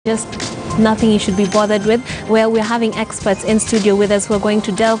just nothing you should be bothered with, where we're having experts in studio with us who are going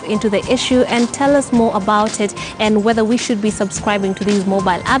to delve into the issue and tell us more about it and whether we should be subscribing to these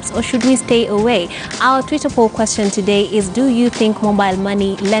mobile apps or should we stay away. Our Twitter poll question today is, do you think mobile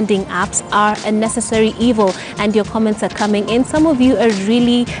money lending apps are a necessary evil? And your comments are coming in. Some of you are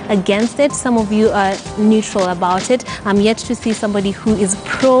really against it, some of you are neutral about it. I'm yet to see somebody who is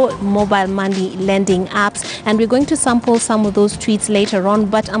pro mobile money lending apps, and we're going to sample some of those tweets later on,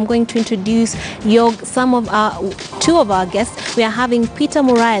 but I'm going to introduce two of our guests. We are having Peter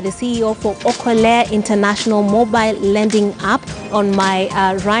Muraya, the CEO for Okole International Mobile Lending App, on my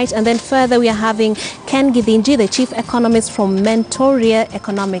right, and then further we are having Ken Githinji, the chief economist from Mentoria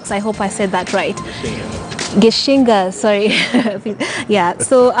Economics. I hope I said that right. Gishinga, sorry. Yeah,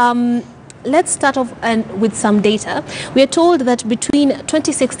 so let's start off with some data. We are told that between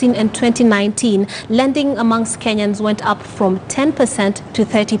 2016 and 2019, lending amongst Kenyans went up from 10% to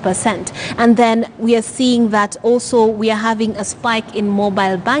 30%. And then we are seeing that also we are having a spike in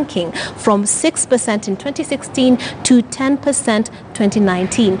mobile banking from 6% in 2016 to 10%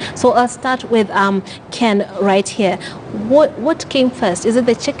 2019. So I'll start with Ken right here. What came first? Is it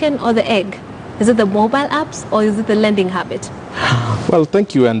the chicken or the egg? Is it the mobile apps or is it the lending habit? Well,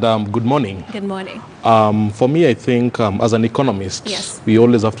 thank you, and good morning. Good morning. For me, I think as an economist, yes, we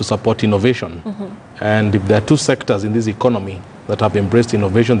always have to support innovation. And if there are two sectors in this economy that have embraced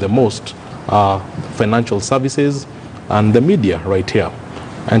innovation the most, financial services and the media right here.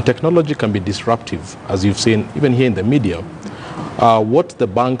 And technology can be disruptive, as you've seen even here in the media. What the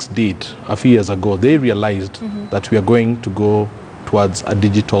banks did a few years ago, they realized that we are going to go towards a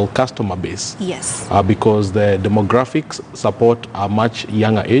digital customer base. Yes. Because the demographics support a much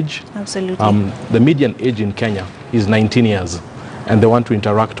younger age. Absolutely. The median age in Kenya is 19 years, and they want to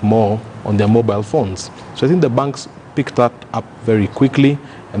interact more on their mobile phones. So I think the banks picked that up very quickly,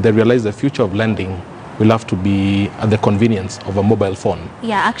 and they realized the future of lending will have to be at the convenience of a mobile phone.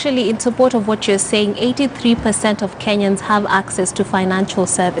 Yeah, actually, in support of what you're saying, 83% of Kenyans have access to financial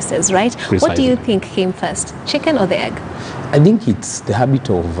services, right? Precisely. What do you think came first, chicken or the egg? I think it's the habit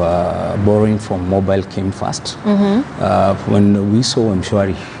of borrowing from mobile came first. When we saw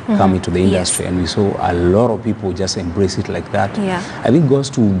Mshwari come into the industry, yes, and we saw a lot of people just embrace it like that, yeah, I think it goes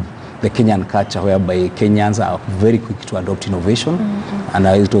to the Kenyan culture, whereby Kenyans are very quick to adopt innovation, and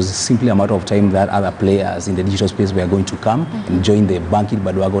it was simply a matter of time that other players in the digital space were going to come and join the banking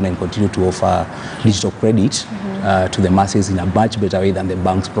bandwagon and continue to offer digital credit to the masses in a much better way than the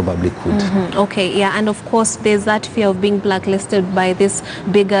banks probably could. Okay, yeah, and of course there's that fear of being blacklisted by these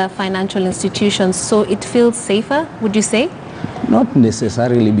bigger financial institutions, so it feels safer, would you say? Not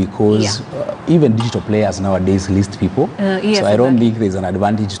necessarily, because even digital players nowadays list people. Yes, so I don't think there's an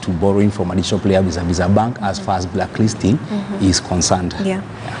advantage to borrowing from a digital player vis-a-vis a bank as far as blacklisting is concerned. Yeah.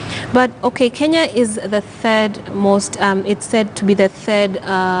 But okay, Kenya is the third most, it's said to be the third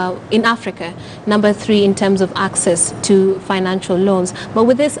in Africa, number 3 in terms of access to financial loans. But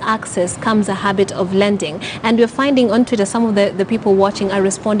with this access comes a habit of lending. And we're finding on Twitter, some of the people watching are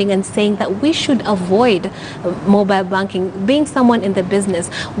responding and saying that we should avoid mobile banking. Being someone in the business,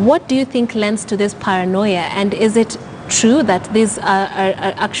 what do you think lends to this paranoia? And is it true that these are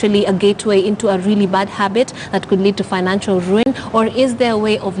actually a gateway into a really bad habit that could lead to financial ruin? Or is there a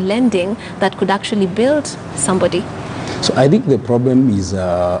way of lending that could actually build somebody? So I think the problem is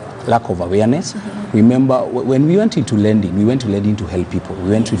lack of awareness. Remember, when we went into lending, we went to lending to help people. We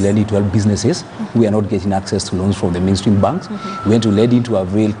went to lending to help businesses who are not getting access to loans from the mainstream banks. We went to lending to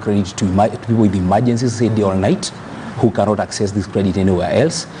avail credit to people with emergencies, say day or night, who cannot access this credit anywhere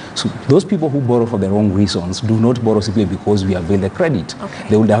else. So those people who borrow for the wrong reasons do not borrow simply because we avail the credit.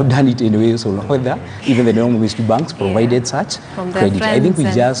 They would have done it anyway, so long with that. Even the non-mainstream banks provided such credit. I think we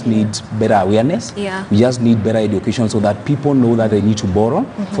just need better awareness. We just need better education so that people know that they need to borrow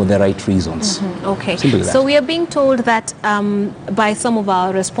for the right reasons. Okay, so we are being told that by some of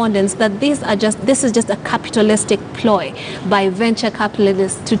our respondents that this is just a capitalistic ploy by venture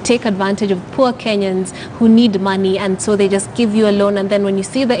capitalists to take advantage of poor Kenyans who need money, and so they just give you a loan, and then when you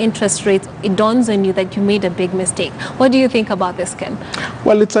see the interest rates, it dawns on you that you made a big mistake. What do you think about this, Ken?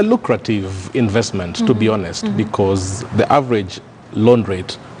 Well, it's a lucrative investment, to be honest, because the average loan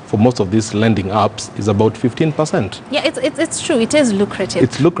rate for most of these lending apps is about 15%. Yeah, it's true. It is lucrative.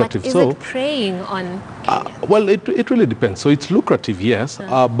 It's lucrative. But is it preying on well, it really depends. So it's lucrative, yes.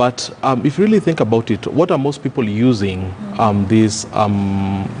 But if you really think about it, what are most people using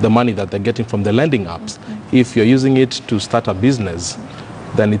the money that they're getting from the lending apps? If you're using it to start a business,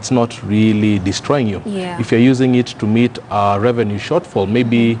 then it's not really destroying you. If you're using it to meet a revenue shortfall,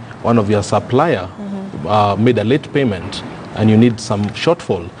 maybe one of your supplier made a late payment, and you need some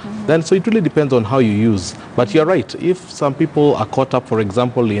shortfall, then so it really depends on how you use. But you're right, if some people are caught up, for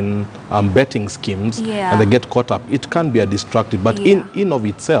example, in betting schemes, and they get caught up, it can be a distractive. But in of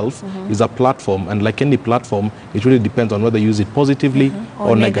itself is a platform, and like any platform, it really depends on whether you use it positively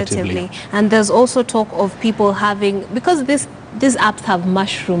or negatively. And there's also talk of people having, because these apps have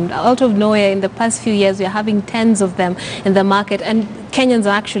mushroomed out of nowhere in the past few years. We're having tens of them in the market, and Kenyans are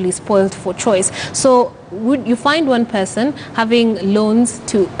actually spoiled for choice. So would you find one person having loans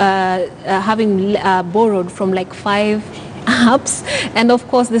to having borrowed from like 5 apps, and of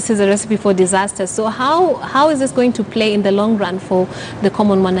course this is a recipe for disaster. So how is this going to play in the long run for the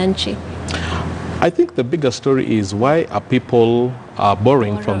common Mwananchi? I think the bigger story is, why are people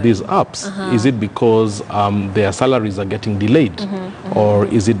borrowing from these apps? Is it because their salaries are getting delayed? Or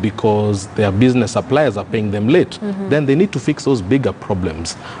is it because their business suppliers are paying them late? Then they need to fix those bigger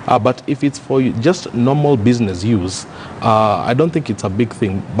problems. But if it's for just normal business use, I don't think it's a big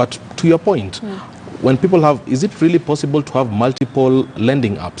thing. But to your point, when people have, is it really possible to have multiple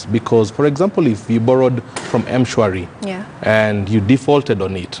lending apps? Because, for example, if you borrowed from M-Shwari and you defaulted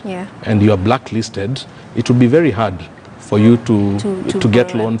on it and you are blacklisted, it would be very hard for you to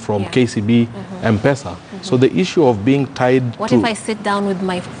get loan from KCB, M-Pesa. So the issue of being tied What if I sit down with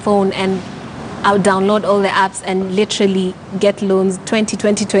my phone and I'll download all the apps and literally get loans 20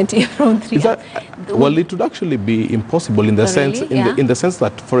 from 3 Well, it would actually be impossible in the sense in the sense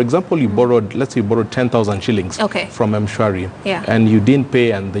that, for example, you borrowed, let's say you borrowed 10,000 shillings from M-Shwari, and you didn't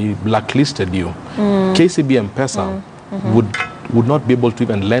pay and they blacklisted you. KCB M-Pesa would not be able to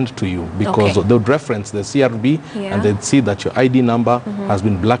even lend to you, because they would reference the CRB and they'd see that your ID number has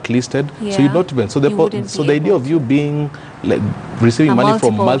been blacklisted. So you'd not even, so the idea of you being like receiving money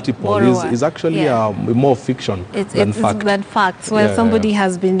from multiple is actually more fiction than facts. Well, somebody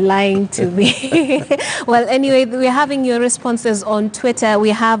has been lying to me. Well, anyway, we're having your responses on Twitter. We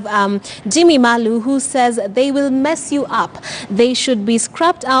have Jimmy Malu, who says they will mess you up. They should be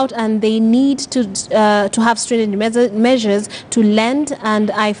scrapped out, and they need to have stringent measures to lend. And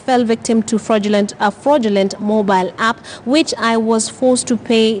I fell victim to a fraudulent mobile app, which I was forced to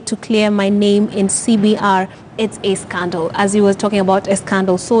pay to clear my name in CBR. It's a scandal, as you were talking about a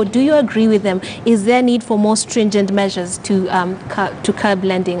scandal. So do you agree with them? Is there need for more stringent measures to curb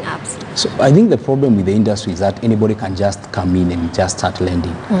lending apps? So I think the problem with the industry is that anybody can just come in and just start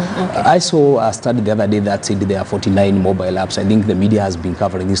lending. I saw a study the other day that said there are 49 mobile apps. I think the media has been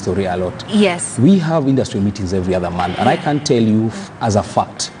covering this story a lot. Yes. We have industry meetings every other month, and I can tell you as a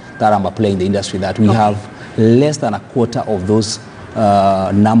fact that I'm a player in the industry that we have less than a quarter of those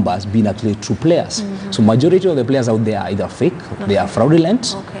numbers being actually true players. So majority of the players out there are either fake, they are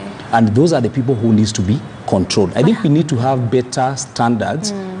fraudulent, and those are the people who needs to be controlled. I think we need to have better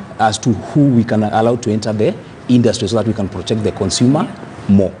standards as to who we can allow to enter the industry, so that we can protect the consumer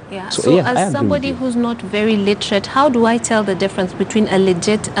more. So as somebody who's not very literate, how do I tell the difference between a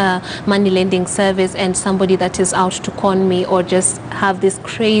legit money lending service and somebody that is out to con me, or just have these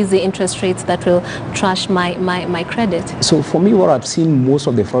crazy interest rates that will trash my credit? So for me, what I've seen, most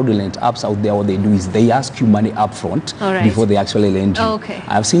of the fraudulent apps out there, what they do is they ask you money up front before they actually lend you.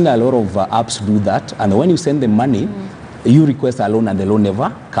 I've seen a lot of apps do that, and when you send them money, you request a loan and the loan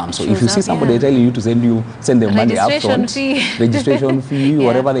never comes. So if you see somebody telling you to send them money up front, registration fee,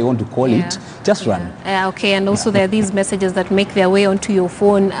 whatever they want to call it, just run. And also there are these messages that make their way onto your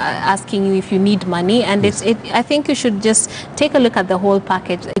phone asking you if you need money, and I think you should just take a look at the whole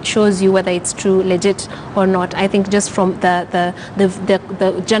package. It shows you whether it's true, legit or not. I think just from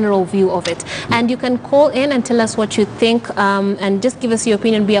the general view of it. And you can call in and tell us what you think, and just give us your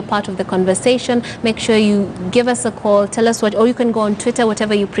opinion, be a part of the conversation. Make sure you give us a call, tell us what, or you can go on Twitter,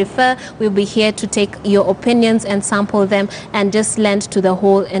 whatever you prefer. We'll be here to take your opinions and sample them and just lend to the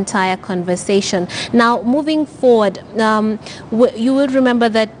whole entire conversation. Now, moving forward, you will remember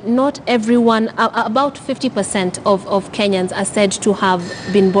that not everyone, about 50% of Kenyans are said to have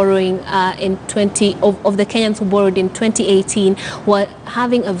been borrowing of the Kenyans who borrowed in 2018 were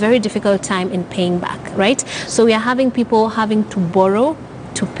having a very difficult time in paying back, right? So we are having people having to borrow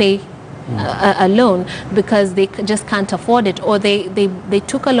to pay a loan because they just can't afford it, or they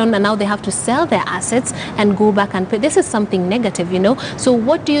took a loan and now they have to sell their assets and go back and pay. This is something negative, you know. So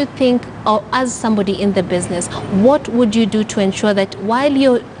what do you think, or as somebody in the business, what would you do to ensure that while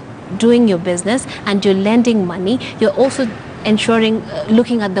you're doing your business and you're lending money, you're also ensuring,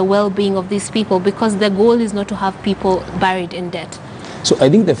 looking at the well-being of these people, because the goal is not to have people buried in debt? So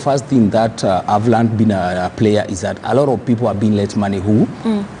I think the first thing that I've learned being a player is that a lot of people are being lent money who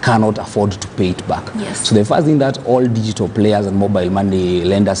cannot afford to pay it back. So the first thing that all digital players and mobile money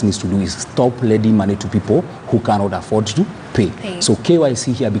lenders needs to do is stop lending money to people who cannot afford to pay. So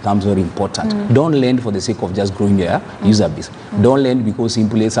KYC here becomes very important. Don't lend for the sake of just growing your user base. Don't lend because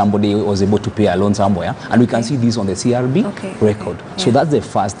simply somebody was able to pay a loan somewhere, and we can see this on the CRB record. So that's the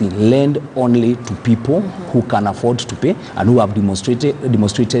first thing. Lend only to people who can afford to pay and who have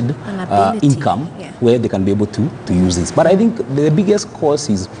demonstrated income where they can be able to use this. But I think the biggest cause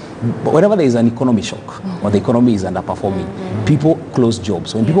is whenever there is an economy shock or the economy is underperforming, people close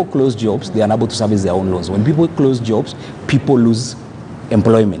jobs. When people close jobs, they are unable to service their own loans. When people close jobs, people lose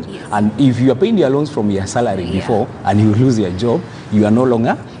employment. And if you are paying your loans from your salary before and you lose your job, you are no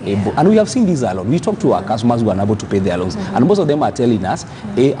longer able. And we have seen this a lot. We talk to our customers who are unable to pay their loans, and most of them are telling us,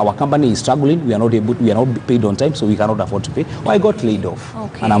 hey, our company is struggling, we are not paid on time, so we cannot afford to pay, or I got laid off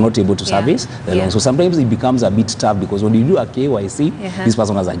and I'm not able to service the loan. So sometimes it becomes a bit tough, because when you do a KYC, this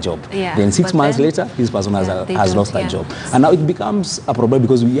person has a job. Then 6 months later, this person has lost a job. And now it becomes a problem,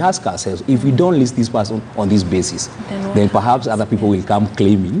 because we ask ourselves, if we don't list this person on this basis, then perhaps other people will come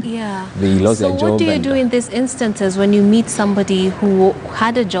claiming they lost their job. So what do you do in these instances when you meet somebody who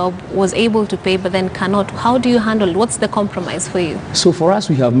had a job, was able to pay, but then cannot? How do you handle it? What's the compromise for you? So for us,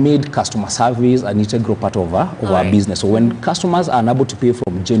 we have made customer service an integral part of our business. So when customers are unable to pay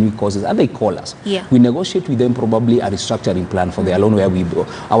from genuine causes, and they call us, we negotiate with them probably a restructuring plan for their loan, where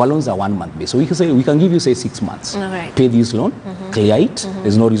our loans are 1 month based. So we can give you, say, 6 months. Pay this loan, clear it.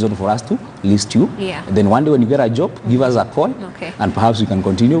 There's no reason for us to list you. Then one day when you get a job, give us a call, and perhaps we can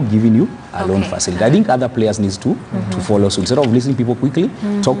continue giving you a loan facility. I think other players need to follow. So instead of listing people quickly,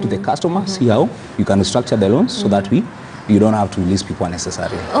 talk to the customer, see how you can structure the loans so that you don't have to list people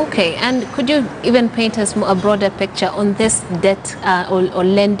unnecessarily. Okay, and could you even paint us a broader picture on this debt or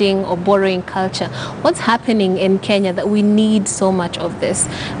lending or borrowing culture? What's happening in Kenya that we need so much of this?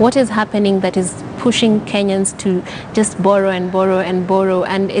 What is happening that is pushing Kenyans to just borrow and borrow and borrow?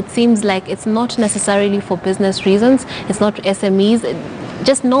 And it seems like it's not necessarily for business reasons. It's not SMEs.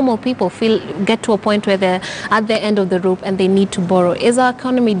 Just normal people get to a point where they're at the end of the rope and they need to borrow. Is our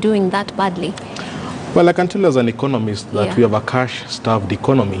economy doing that badly? Well, I can tell you as an economist that we have a cash-starved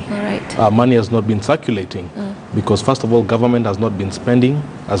economy. Money has not been circulating because, first of all, government has not been spending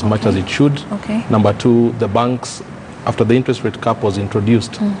as much as it should. Number two, the banks, after the interest rate cap was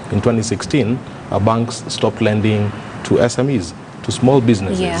introduced in 2016, banks stopped lending to SMEs, to small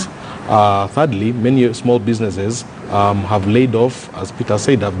businesses. Thirdly, many small businesses have laid off, as Peter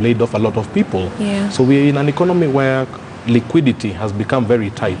said, have laid off a lot of people. So we're in an economy where liquidity has become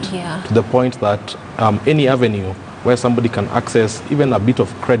very tight to the point that any avenue where somebody can access even a bit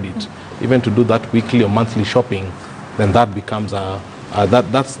of credit, even to do that weekly or monthly shopping, then that becomes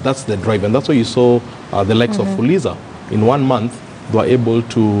that's the drive. And that's why you saw the likes of Fuliza. In 1 month, they were able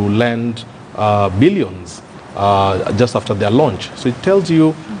to lend billions just after their launch. So it tells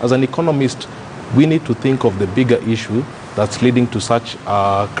you, as an economist, we need to think of the bigger issue that's leading to such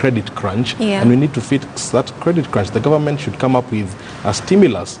a credit crunch, and we need to fix that credit crunch. The government should come up with a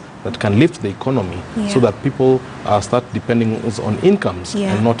stimulus that can lift the economy so that people start depending on incomes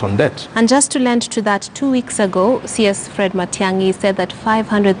and not on debt. And just to lend to that, 2 weeks ago, CS Fred Matiang'i said that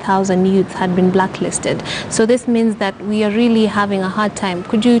 500,000 youths had been blacklisted. So this means that we are really having a hard time.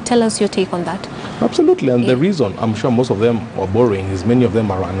 Could you tell us your take on that? Absolutely, and the reason, I'm sure most of them are borrowing, is many of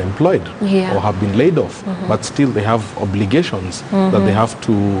them are unemployed or have been laid off, but still they have obligations that they have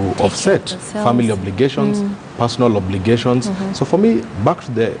to offset, family obligations, personal obligations. So for me, back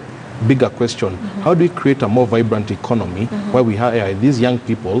to the bigger question, how do we create a more vibrant economy where we hire these young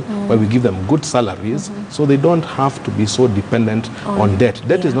people, where we give them good salaries so they don't have to be so dependent on debt.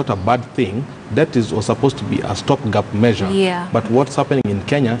 Debt is not a bad thing. Debt was supposed to be a stopgap measure. But what's happening in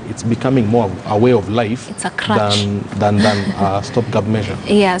Kenya, it's becoming more of a way of life than a stopgap measure.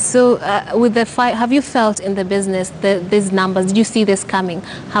 So with the have you felt in the business these numbers? Did you see this coming?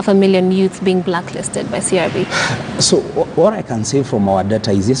 500,000 youths being blacklisted by CRB? So what I can say from our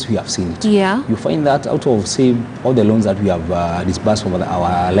data is, yes, we have seen it. You find that out of, say, all the loans that we have disbursed over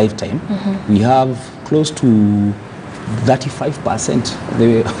our lifetime, we have close to 35%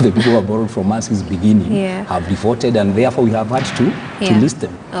 the people who have borrowed from us since beginning have defaulted, and therefore we have had to list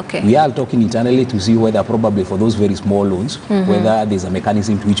them. We are talking internally to see whether probably for those very small loans, whether there's a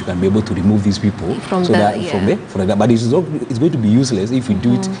mechanism to which you can be able to remove these people from but it's going to be useless if we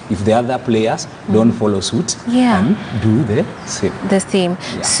do it if the other players don't follow suit and do the same.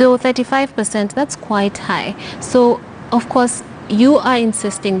 So 35%, that's quite high. So of course, you are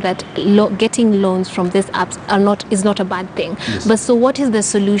insisting that getting loans from these apps is not a bad thing. Yes. But so what is the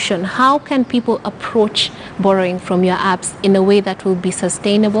solution? How can people approach borrowing from your apps in a way that will be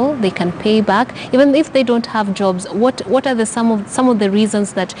sustainable? They can pay back, even if they don't have jobs. What are some of the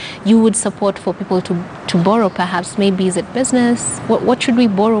reasons that you would support for people to borrow? Perhaps maybe is it business? What should we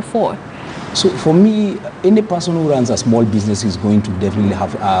borrow for? So for me, any person who runs a small business is going to definitely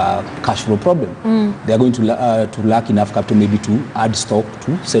have a cash flow problem. They are going to lack enough capital maybe to add stock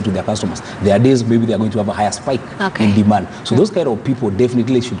to sell to their customers. There are days maybe they are going to have a higher spike in demand. So those kind of people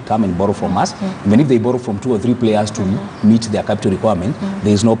definitely should come and borrow from us. Even if they borrow from 2 or 3 players to meet their capital requirement,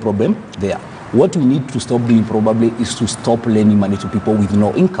 there is no problem there. What we need to stop doing probably is to stop lending money to people with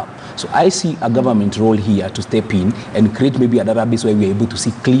no income. So I see a government role here to step in and create maybe a database where we are able to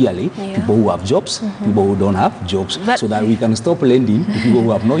see clearly people who have jobs, people who don't have jobs, so that we can stop lending to people who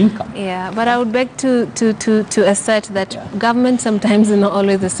have no income. Yeah, but I would beg to assert that government sometimes is not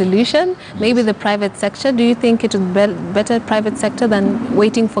always the solution. Maybe the private sector. Do you think it would be better private sector than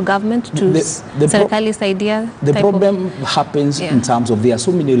waiting for government to Serikali's idea? The problem happens in terms of there are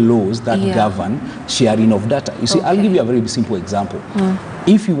so many laws that govern sharing of data. You see, I'll give you a very simple example.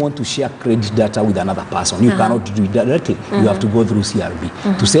 If you want to share credit data with another person, you cannot do it directly. You have to go through CRB.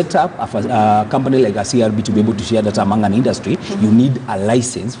 To set up a company like a CRB to be able to share data among an industry, you need a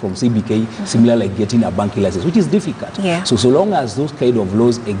license from CBK, similar like getting a banking license, which is difficult. So long as those kind of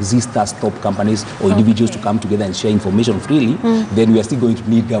laws exist that stop companies or individuals to come together and share information freely, then we are still going to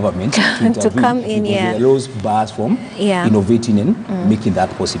need government to come in. The laws bars from innovating and making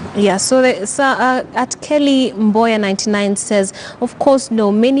that possible. Yeah. So at Kelly Mboya 99 says, of course, no,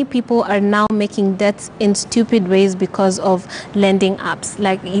 many people are now making debts in stupid ways because of lending apps.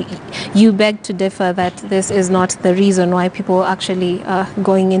 Like you beg to differ that this is not the reason why people are actually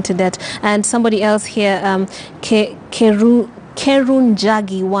going into debt. And somebody else here, Kerun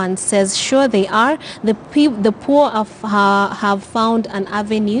Jagi one says, sure they are. The poor have found an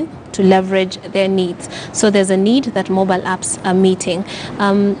avenue to leverage their needs. So there's a need that mobile apps are meeting.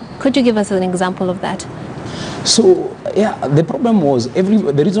 Could you give us an example of that? So the problem was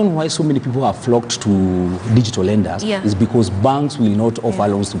the reason why so many people have flocked to digital lenders is because banks will not offer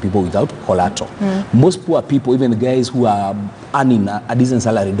loans to people without collateral. Most poor people, even the guys who are earning a decent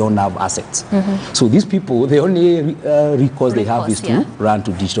salary, don't have assets. So these people, the only recourse they have is to run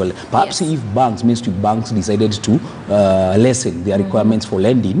to digital. Perhaps if mainstream banks decided to lessen their requirements for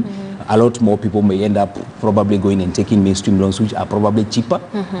lending, a lot more people may end up probably going and taking mainstream loans, which are probably cheaper,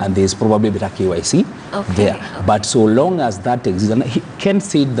 and there's probably better KYC there. But so long as that exists, and he can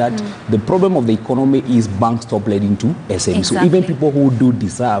say that the problem of the economy is banks stop lending to SMEs. So even people who do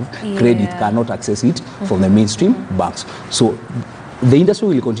deserve credit cannot access it from the mainstream banks. So the industry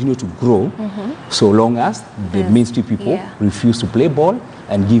will continue to grow so long as the mainstream people refuse to play ball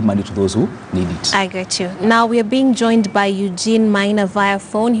and give money to those who need it. I get you. Now we are being joined by Eugene Miner via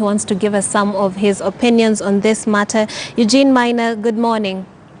phone. He wants to give us some of his opinions on this matter. Eugene Miner, good morning.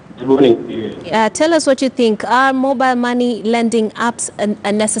 Good morning. Tell us what you think. Are mobile money lending apps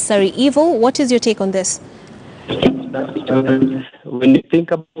a necessary evil? What is your take on this? When you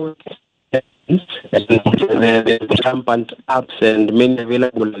think about the rampant apps and many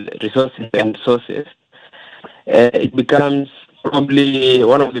available resources and sources, it becomes probably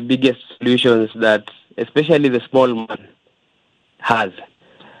one of the biggest solutions that especially the small man has.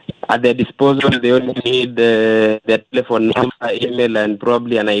 At their disposal, they only need their telephone number, email, and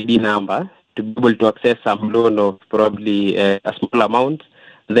probably an ID number to be able to access some loan of probably a small amount,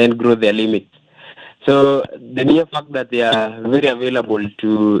 then grow their limit. So the mere fact that they are very available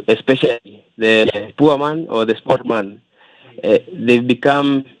to especially the poor man or the small man, they've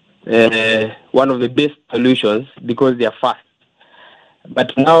become one of the best solutions because they are fast.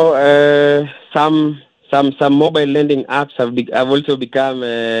 But now some mobile lending apps have also become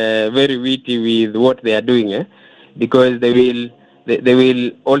very witty with what they are doing, because they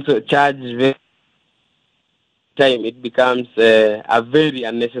will also charge very time. It becomes a very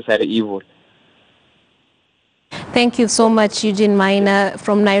unnecessary evil. Thank you so much, Eugene Miner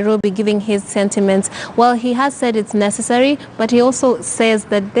from Nairobi, giving his sentiments. Well, he has said it's necessary, but he also says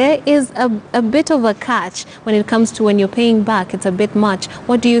that there is a bit of a catch when it comes to when you're paying back. It's a bit much.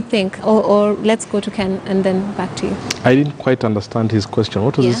 What do you think? Or let's go to Ken and then back to you. I didn't quite understand his question.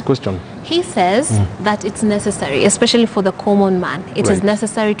 What was his question? He says that it's necessary, especially for the common man. It is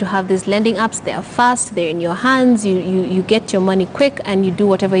necessary to have these lending apps. They are fast, they're in your hands, you get your money quick and you do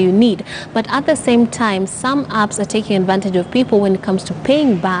whatever you need. But at the same time, some apps, are taking advantage of people when it comes to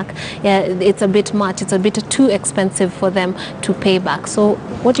paying back. It's a bit much. It's a bit too expensive for them to pay back. So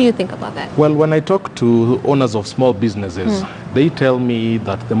what do you think about that? Well, when I talk to owners of small businesses, they tell me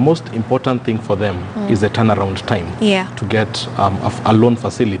that the most important thing for them is the turnaround time to get a loan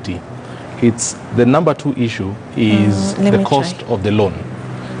facility. It's the number 2 issue is the cost of the loan.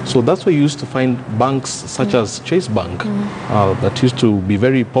 So that's why you used to find banks such as Chase Bank that used to be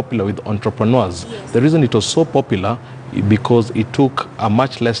very popular with entrepreneurs. The reason it was so popular is because it took a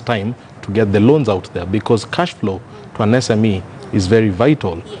much less time to get the loans out there, because cash flow to an SME is very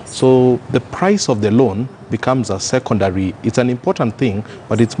vital. So the price of the loan becomes a secondary. It's an important thing,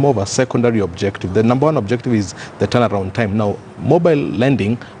 but it's more of a secondary objective. The number 1 objective is the turnaround time. Now, mobile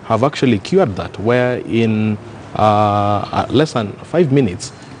lending have actually cured that, where in less than 5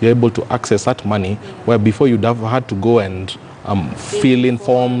 minutes, you're able to access that money, where before you'd have had to go and fill in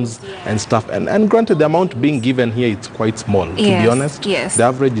forms and stuff. And granted, the amount being given here, it's quite small, to be honest. The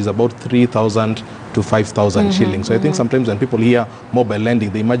average is about 3,000 to 5,000 shillings. So I think sometimes when people hear mobile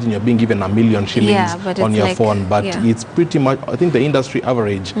lending, they imagine you're being given 1 million shillings on your phone. But it's pretty much, I think the industry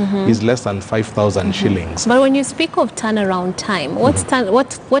average is less than 5,000 shillings. But when you speak of turnaround time,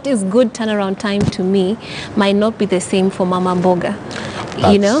 what is good turnaround time to me might not be the same for Mama Mboga.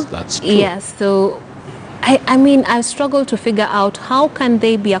 That's true. Yes, so I mean, I struggle to figure out how can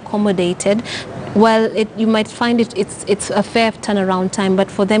they be accommodated. Well, you might find it's a fair turnaround time, but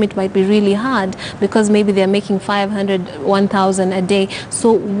for them it might be really hard because maybe they're making 500, 1,000 a day.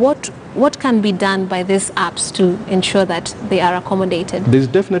 So what can be done by these apps to ensure that they are accommodated? There's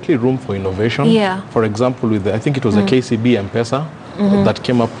definitely room for innovation. For example, with I think it was the KCB M-Pesa that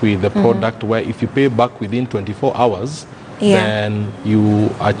came up with the product where if you pay back within 24 hours, then you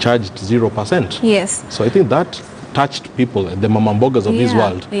are charged 0%. So I think that touched people, the Mama Mbogas of this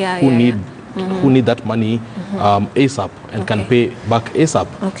world, who need that money ASAP and can pay back ASAP.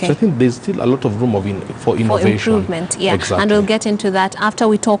 So I think there's still a lot of room for innovation. For improvement, And we'll get into that after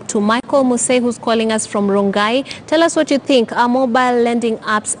we talk to Michael Muse, who's calling us from Rongai. Tell us what you think. Are mobile lending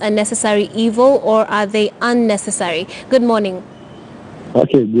apps a necessary evil or are they unnecessary? Good morning.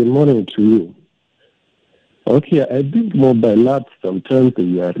 Okay, good morning to you. Okay, I think mobile apps sometimes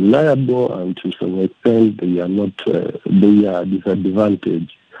they are reliable and to some extent they are not, they are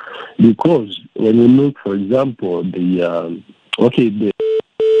disadvantaged. Because when you look, for example, they are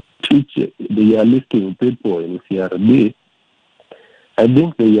listing people in CRB, I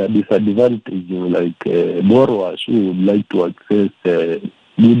think they are disadvantaging like borrowers who would like to access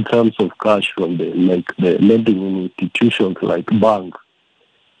good terms of cash from the lending institutions like banks.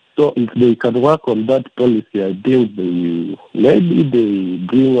 So if they can work on that policy, I think maybe they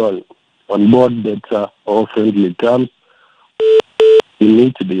bring on board better or friendly terms in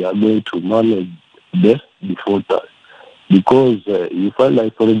which they are going to manage the defaulters. Because you find,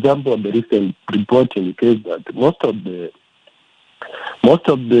 like, for example, the recent report indicates that most of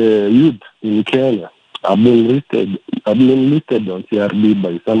the youth in Kenya have been listed on CRB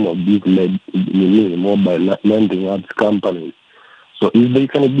by some of these mobile lending apps companies. So if they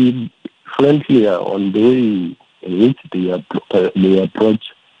can be friendlier on the way in which they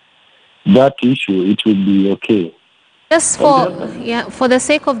approach that issue, it will be okay. Just for the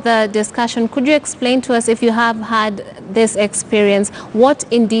sake of the discussion, could you explain to us, if you have had this experience, what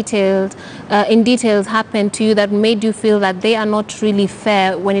in details happened to you that made you feel that they are not really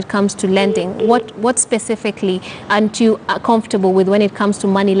fair when it comes to lending? What specifically aren't you comfortable with when it comes to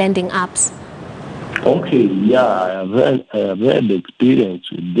money lending apps? Okay, I have had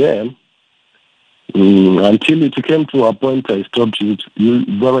experience with them until it came to a point I stopped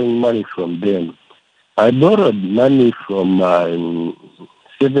borrowing money from them. I borrowed money from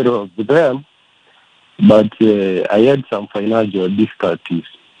several of them, but I had some financial difficulties.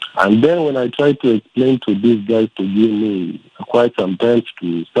 And then when I tried to explain to these guys to give me quite some time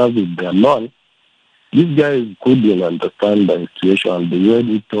to service their loan, these guys couldn't understand the situation. They went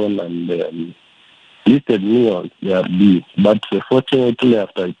it on and listed me on CRB. But fortunately,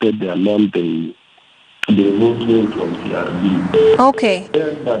 after I paid their loan, they moved me from CRB. Okay.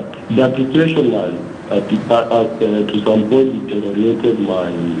 That situation to some point deteriorated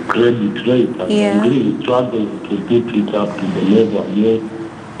my credit rate, and I'm really struggling to put it up to the level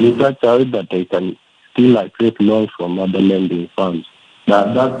in such a way that I can still access loans from other lending funds.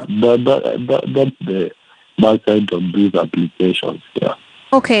 That's the bad side of these applications.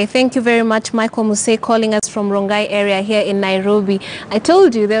 Okay, thank you very much, Michael Musei, calling us from Rongai area here in Nairobi. I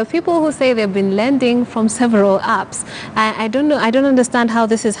told you there are people who say they've been lending from several apps. I don't know, I don't understand how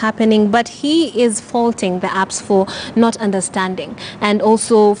this is happening, but he is faulting the apps for not understanding and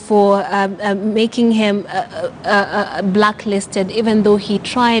also for making him blacklisted, even though he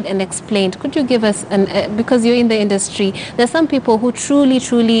tried and explained. Could you give us, because you're in the industry, there's some people who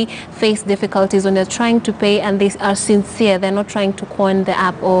truly face difficulties when they're trying to pay and they are sincere, they're not trying to coin the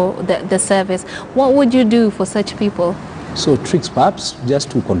app or the service. What would you do for such people? So tricks, perhaps,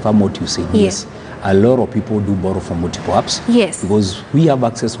 just to confirm what you said, yes, a lot of people do borrow from multiple apps. Yes. Because we have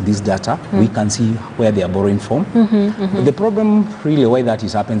access to this data, we can see where they are borrowing from. But the problem really why that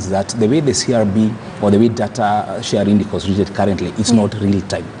is happens is that the way the CRB or the way data sharing is constituted currently, it's not real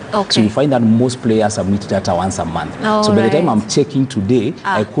time. Okay. So you find that most players submit data once a month. Oh, so by the time I'm checking today,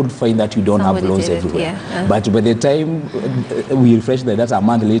 I could find that you don't have loans everywhere. But by the time we refresh the data a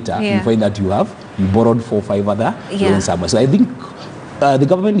month later, you find that you borrowed 4 or 5 other loans somewhere. So I think the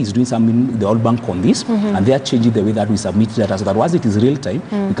government is doing something, the World Bank, on this, and they are changing the way that we submit data so that once it is real time,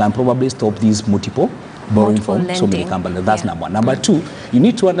 we can probably stop these multiple borrowing from so many companies. That's number one. Number two, you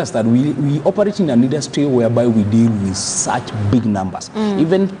need to understand we operate in an industry whereby we deal with such big numbers.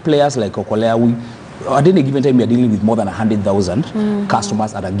 Even players like Okolea, at any given time we are dealing with more than 100,000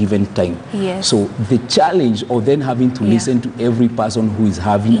 customers at a given time. So the challenge of then having to listen to every person who is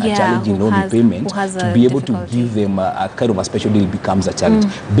having a challenge in loan repayment to be able to give them a kind of a special deal becomes a challenge.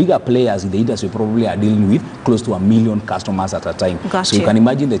 Bigger players in the industry probably are dealing with close to 1 million customers at a time. So you can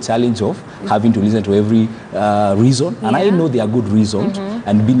imagine the challenge of having to listen to every reason, and I know they are good reasons,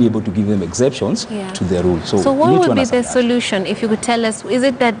 and being able to give them exceptions to the rule. So what would be the solution, if you could tell us? Is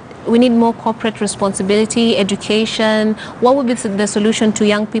it that we need more corporate responsibility, education? What would be the solution to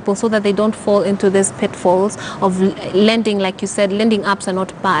young people so that they don't fall into these pitfalls of lending? Like you said, lending apps are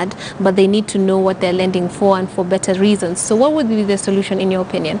not bad, but they need to know what they're lending for and for better reasons. So what would be the solution in your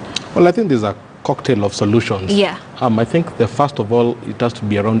opinion? Well, I think there's a cocktail of solutions. I think the first of all, it has to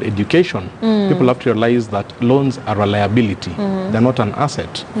be around education. People have to realize that loans are a liability. They're not an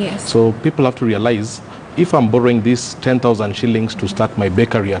asset. So people have to realize, if I'm borrowing this 10,000 shillings to start my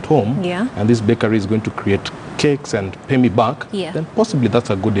bakery at home, and this bakery is going to create cakes and pay me back, then possibly that's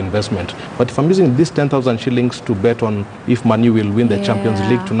a good investment. But if I'm using this 10,000 shillings to bet on if Man U will win the Champions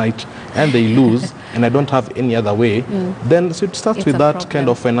League tonight and they lose, and I don't have any other way, then so it starts with that kind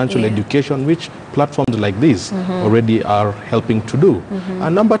of financial education, which platforms like this already are helping to do.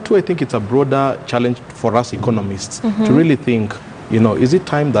 And number two, I think it's a broader challenge for us economists to really think, you know, is it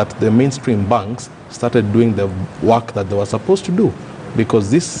time that the mainstream banks started doing the work that they were supposed to do?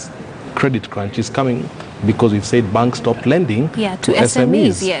 Because this credit crunch is coming because we've said banks stopped lending to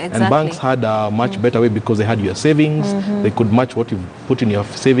SMEs. And banks had a much better way because they had your savings. They could match what you put in your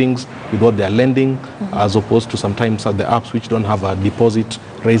savings with what they're lending, as opposed to sometimes the apps which don't have a deposit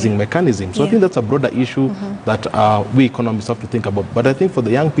raising mechanism. So I think that's a broader issue that we economists have to think about. But I think for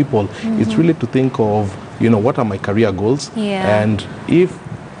the young people, it's really to think of, you know, what are my career goals? And if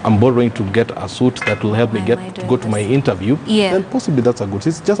I'm borrowing to get a suit that will help me go to my interview, then possibly that's a good.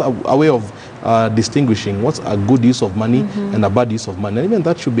 It's just a way of distinguishing what's a good use of money and a bad use of money. And even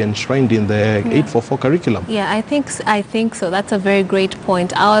that should be enshrined in the 844 curriculum. I think so. That's a very great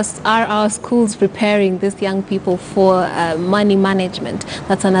point. Are our schools preparing these young people for money management?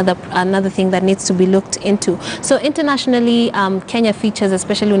 That's another thing that needs to be looked into. So internationally, Kenya features,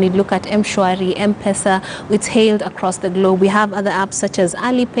 especially when you look at M-Shwari, M-Pesa, it's hailed across the globe. We have other apps such as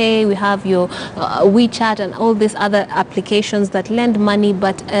Alipay, we have your WeChat and all these other applications that lend money,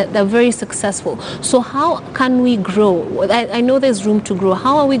 but they're very successful. So how can we grow? I know there's room to grow.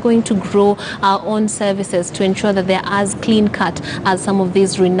 How are we going to grow our own services to ensure that they're as clean-cut as some of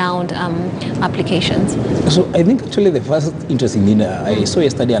these renowned applications? So I think actually the first interesting thing, I saw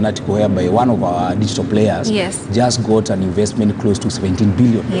yesterday an article whereby one of our digital players just got an investment close to 17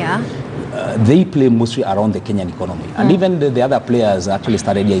 billion. They play mostly around the Kenyan economy. And even the other players actually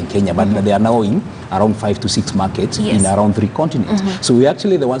started here in Kenya, but they are now in around 5 to 6 markets in around 3 continents. So we're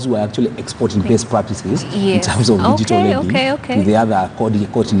actually the ones who are actually exporting best practices in terms of digital lending to the other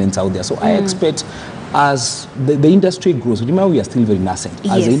continents out there. So I expect as the industry grows, remember we are still very nascent.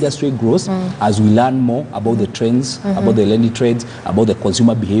 As the industry grows, as we learn more about the trends, about the lending trends, about the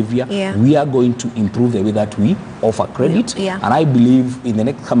consumer behavior, we are going to improve the way that we offer credit. And I believe in the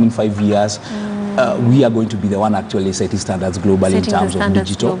next coming 5 years, we are going to be the one actually setting standards globally in terms of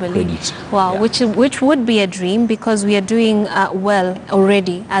digital credit. Wow, yeah. which would be a dream, because we are doing well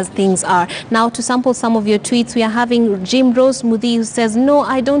already as things are. Now, to sample some of your tweets, we are having Jim Rose Mudi, who says, no,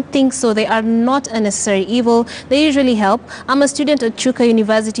 I don't think so. They are not a necessary evil. They usually help. I'm a student at Chuka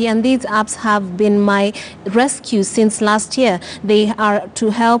University, and these apps have been my rescue since last year. They are to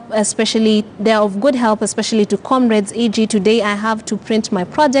help, especially, they are of good help, especially to comrades, e.g. today I have to print my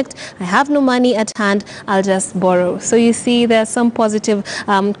project. I have no money at hand. I'll just borrow. So you see, there are some positive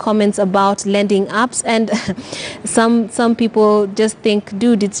comments about lending apps, and some people just think,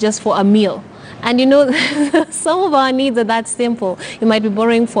 dude, it's just for a meal. And you know, some of our needs are that simple. You might be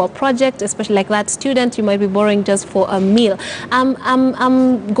borrowing for a project, especially like that student. You might be borrowing just for a meal.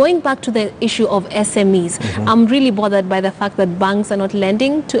 I'm going back to the issue of SMEs. I'm really bothered by the fact that banks are not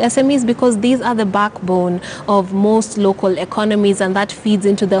lending to SMEs, because these are the backbone of most local economies, and that feeds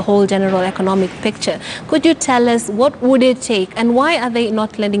into the whole general economic picture. Could you tell us what would it take, and why are they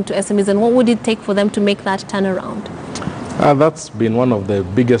not lending to SMEs, and what would it take for them to make that turnaround? That's been one of the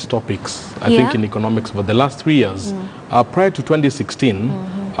biggest topics, I think, in economics for the last 3 years. Prior to 2016,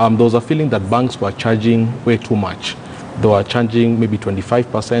 there was a feeling that banks were charging way too much. They were charging maybe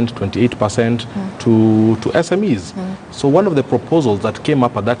 25%, 28% to SMEs. So one of the proposals that came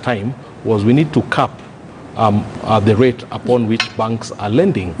up at that time was we need to cap the rate upon which banks are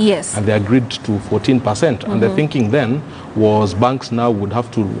lending. Yes. And they agreed to 14%. And the thinking then was banks now would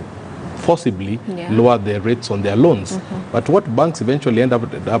have to forcibly lower the rates on their loans. But what banks eventually end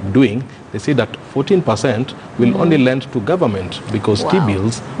up doing, they say that 14% will only lend to government, because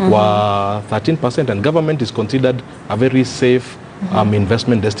T-bills were 13%, and government is considered a very safe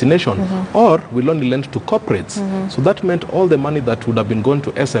investment destination, or will only lend to corporates. So that meant all the money that would have been going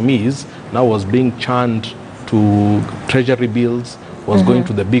to SMEs now was being churned to treasury bills, was going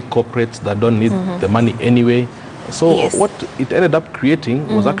to the big corporates that don't need the money anyway. So what it ended up creating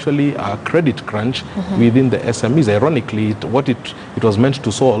was actually a credit crunch within the SMEs. Ironically, what it was meant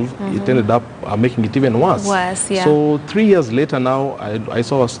to solve, it ended up making it even worse. So 3 years later now, I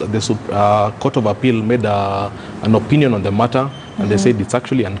saw the Court of Appeal made an opinion on the matter, and they said it's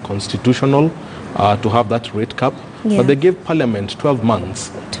actually unconstitutional to have that rate cap. But they gave Parliament 12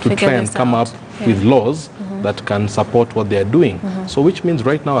 months to try and come up with laws that can support what they are doing. So which means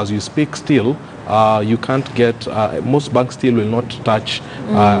right now, as you speak still, you can't get, most banks still will not touch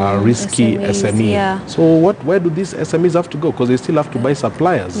risky SME. So where do these SMEs have to go? Because they still have to buy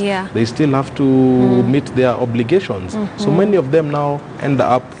suppliers. They still have to meet their obligations. So many of them now end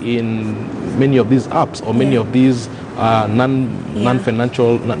up in many of these apps, or many of these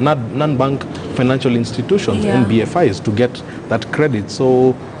non-financial, non-bank financial institutions, NBFIs, to get that credit.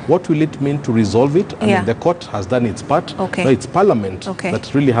 So what will it mean to resolve it? I mean, the court has done its part. Now it's Parliament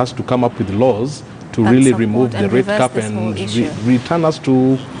that really has to come up with laws to really remove the rate cap and return us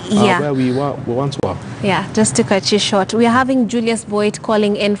to where we once were. Just to cut you short, we are having Julius Boyd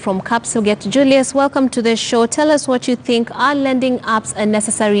calling in from Kapsugate. Julius, welcome to the show. Tell us what you think. Are lending apps a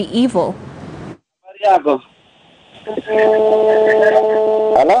necessary evil?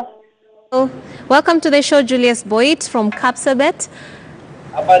 Hello? Welcome to the show, Julius Boyd from Kapsabet.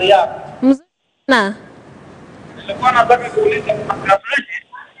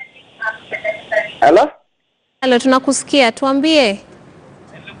 Hello? Hello, tunakusikia. Tuambie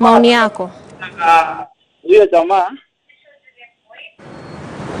maoni yako. Huyo jamaa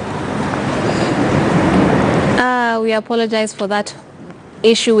we apologize for that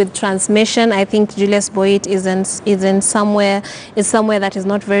issue with transmission. I think Julius Boyd is somewhere that is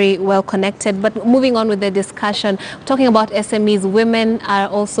not very well connected. But moving on with the discussion, talking about SMEs, women are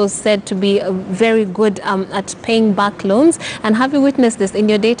also said to be very good at paying back loans. And have you witnessed this in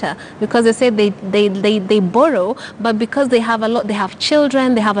your data? Because they say they borrow, but because they have a lot, they have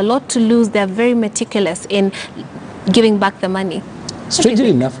children, they have a lot to lose. They're very meticulous in giving back the money. Strangely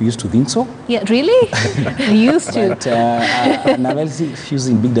enough, we used to think so. Yeah, really? We used to. But analytics,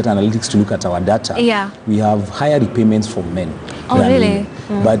 using big data analytics to look at our data, we have higher repayments from men. Oh, really?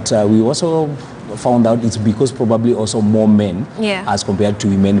 But we also found out it's because probably also more men as compared to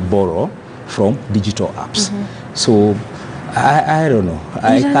women borrow from digital apps. So I don't know.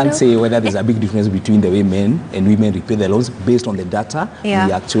 I can't say whether there's a big difference between the way men and women repay their loans based on the data we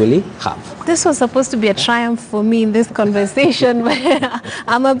actually have. This was supposed to be a triumph for me in this conversation, but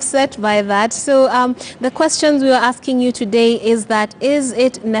I'm upset by that. So the questions we were asking you today is that, is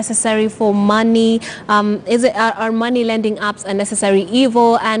it necessary for money? Are money lending apps a necessary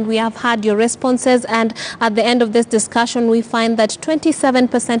evil? And we have had your responses. And at the end of this discussion, we find that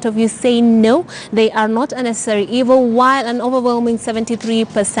 27% of you say no, they are not a necessary evil, while an an overwhelming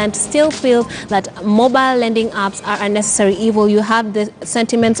 73% still feel that mobile lending apps are a necessary evil. You have the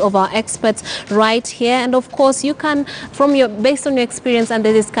sentiments of our experts right here, and of course you can, based on your experience and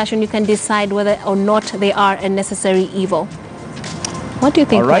the discussion, you can decide whether or not they are a necessary evil. What do you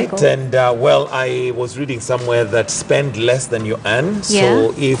think, All right, Michael? and well, I was reading somewhere that spend less than you earn. Yeah.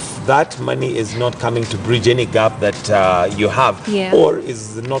 So if that money is not coming to bridge any gap that you have, or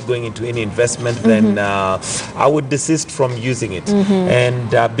is not going into any investment, then I would desist from using it.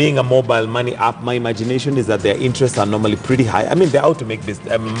 And being a mobile money app, my imagination is that their interests are normally pretty high. I mean, they're out to make this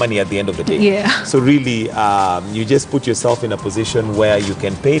money at the end of the day. Yeah. So really, you just put yourself in a position where you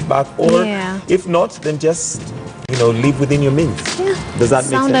can pay it back, or if not, then just live within your means. Does that make sense?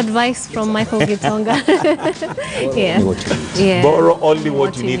 Sound advice from Michael Gitonga. Borrow only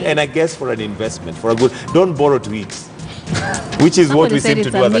what you need. And I guess for an investment, for a good, don't borrow to eat. Which is what we seem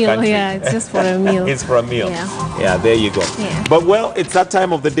to do as a country. Yeah, it's just for a meal. It's for a meal. Yeah, there you go. Yeah. But well, it's that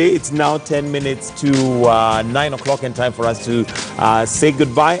time of the day. It's now 10 minutes to 9 o'clock, and time for us to say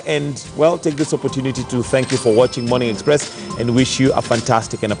goodbye. And well, take this opportunity to thank you for watching Morning Express and wish you a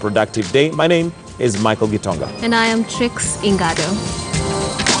fantastic and a productive day. My name is Michael Gitonga. And I am Trix Ingado.